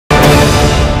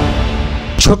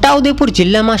છોટાઉદેપુર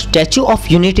જિલ્લામાં statue of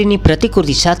યુનિટીની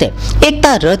પ્રતિકૃતિ સાથે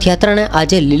એકતા રથયાત્રાને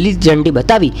આજે લીલી ઝંડી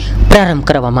બતાવી પ્રારંભ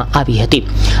કરવામાં આવી હતી।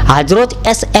 આજરોજ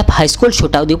SF હાઈસ્કૂલ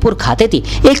છોટાઉદેપુર ખાતેથી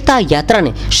એકતા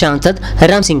યાત્રાને સાંસદ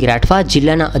રામસિંહ રાઠવા,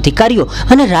 જિલ્લાના અધિકારીઓ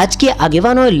અને રાજકીય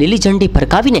આગેવાનોએ લીલી ઝંડી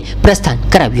ફરકાવીને પ્રસ્થાન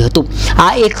કરાવ્યું હતું। આ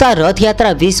એકતા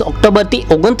રથયાત્રા 20 ઓક્ટોબરથી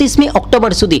 29મી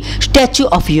ઓક્ટોબર સુધી સ્ટેચ્યુ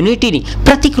ઓફ યુનિટીની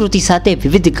પ્રતિકૃતિ સાથે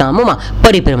વિવિધ ગામોમાં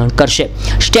પરિભ્રમણ કરશે।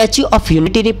 સ્ટેચ્યુ ઓફ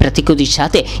યુનિટીની પ્રતિકૃતિ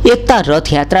સાથે એકતા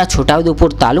રથયાત્રા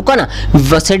છોટાઉદેપુર તાલુકાના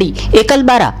વસડી,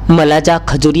 એકલબારા, મલાજા,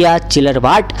 ખજુરિયા,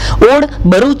 ચિલરવાટ, ઓડ,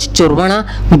 ભરૂચ, ચોરવાણા,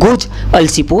 ગુજ,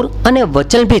 અલસીપુર અને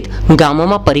વચલભીત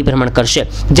ગામોમાં પરિભ્રમણ કરશે।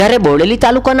 જ્યારે બોડેલી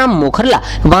તાલુકાના મોખરલા,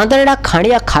 વાંદરડા,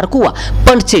 ખાણિયા, ખારકુવા,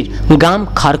 પંચસીર ગામ,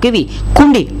 ખારકેવી,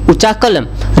 કુંડી, ઉચાકલમ,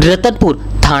 રતનપુર,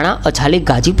 થાણા, અછાલી,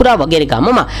 ગાજીપુરા વગેરે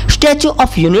ગામોમાં સ્ટેચ્યુ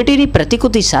ઓફ યુનિટીની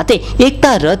પ્રતિકૃતિ સાથે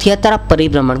એકતા રથયાત્રા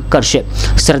પરિભ્રમણ કરશે।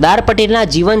 સરદાર પટેલના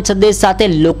જીવન સંદેશ સાથે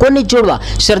લોકોને જોડવા,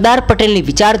 સરદાર પટેલની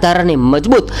વિચારધારાને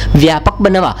મજબૂત, વ્યાપક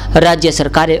બનાવવા રાજ્ય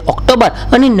સરકારે ઓક્ટોબર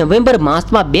અને નવેમ્બર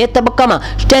માસમાં 2 તબક્કામાં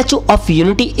સ્ટેચ્યુ ઓફ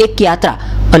યુનિટી એક યાત્રા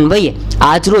અન્વયે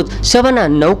આજરોજ સવારના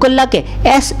 9 કલાકે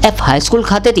SF હાઈસ્કૂલ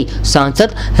ખાતેથી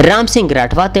સાંસદ રામસિંહ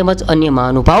રાઠવા તેમજ અન્ય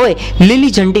મહાનુભાવોએ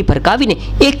લીલી ઝંડી ફરકાવીને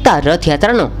એકતા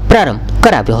રથયાત્રાનો પ્રારંભ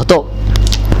કરાવ્યો હતો।